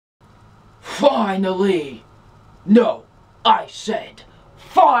Finally! No, I said,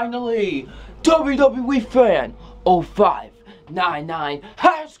 finally! WWE Fan 0599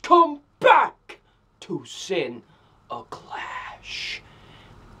 has come back to sin a clash.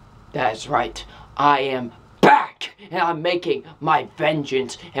 That's right, I am back, and I'm making my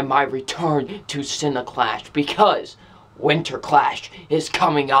vengeance and my return to CineClash because WinterClash is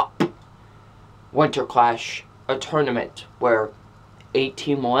coming up. WinterClash, a tournament where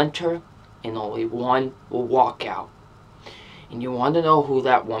 18 will enter and only one will walk out. And you want to know who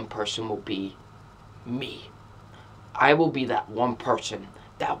that one person will be? Me. I will be that one person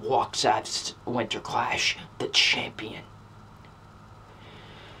that walks out of WinterClash, the champion.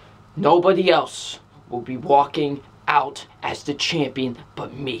 Nobody else will be walking out as the champion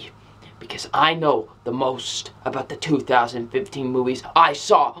but me. Because I know the most about the 2015 movies. I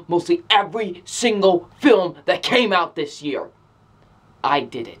saw mostly every single film that came out this year. I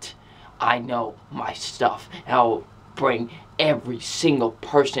did it. I know my stuff. And I will bring every single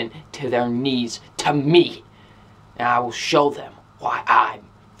person to their knees to me. And I will show them why I'm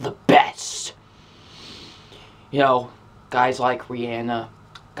the best. You know, guys like Rihanna,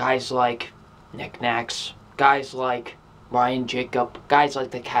 guys like Nick Nax, guys like Ryan Jacob, guys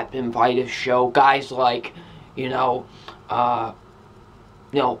like the Captain Vitus show, guys like, a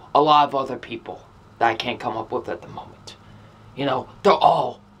lot of other people that I can't come up with at the moment. They're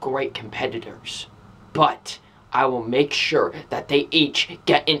all great competitors, but I will make sure that they each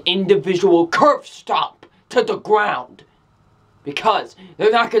get an individual curb stomp to the ground, because they're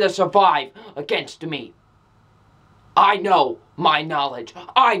not going to survive against me. I know my knowledge.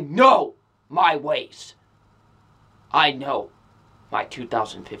 I know my ways. I know my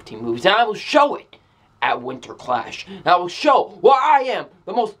 2015 movies, and I will show it at WinterClash. And I will show why I am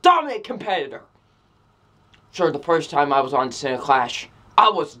the most dominant competitor. Sure, the first time I was on CineClash, I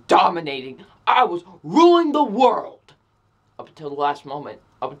was dominating. I was ruling the world. Up until the last moment,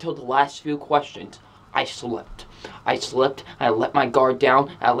 up until the last few questions, I slipped. I let my guard down,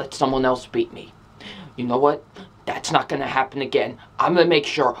 and I let someone else beat me. You know what? That's not going to happen again. I'm going to make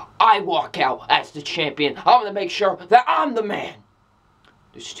sure I walk out as the champion. I'm going to make sure that I'm the man.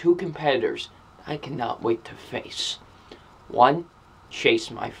 There's two competitors I cannot wait to face. One,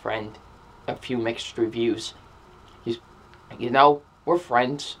 Chase, my friend. A few mixed reviews. We're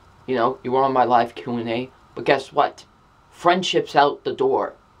friends. You were on my live Q&A. But guess what? Friendship's out the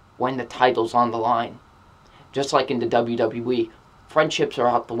door when the title's on the line. Just like in the WWE, friendships are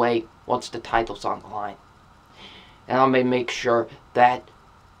out the way once the title's on the line. And I'm going to make sure that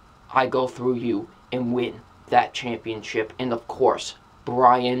I go through you and win that championship. And of course,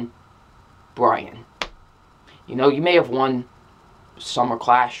 Brian. You may have won Summer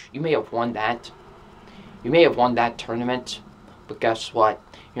Clash. You may have won that. You may have won that tournament. But guess what?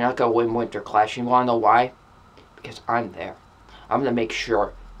 You're not going to win Winter Clash. You want to know why? Because I'm there. I'm going to make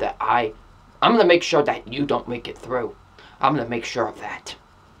sure that I'm going to make sure that you don't make it through. I'm going to make sure of that.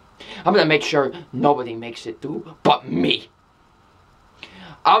 I'm going to make sure nobody makes it through but me.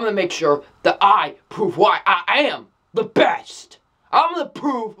 I'm going to make sure that I prove why I am the best. I'm going to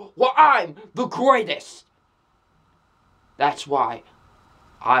prove why I'm the greatest. That's why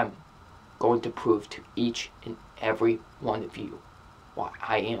I'm going to prove to each and every one of you why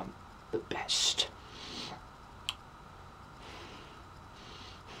I am the best.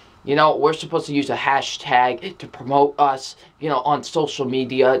 We're supposed to use a hashtag to promote us, on social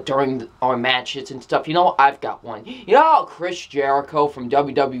media during our matches and stuff. I've got one. How Chris Jericho from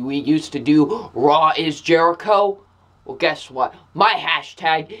WWE used to do Raw is Jericho? Well, guess what? My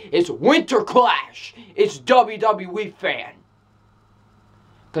hashtag is WinterClash. It's WWE Fan.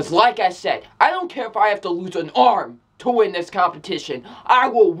 Because like I said, I don't care if I have to lose an arm to win this competition. I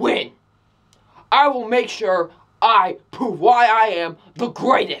will win. I will make sure I prove why I am the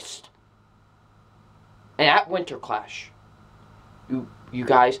greatest. And at WinterClash, you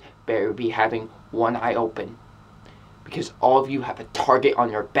guys better be having one eye open. Because all of you have a target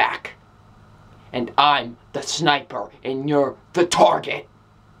on your back. And I'm the sniper, and you're the target.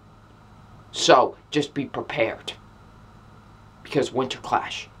 So, just be prepared. Because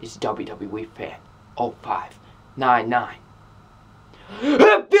WinterClash is WWE Fan 0599.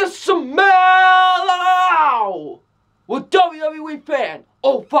 If you smell what WWE Fan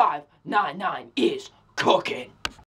 0599 is cooking.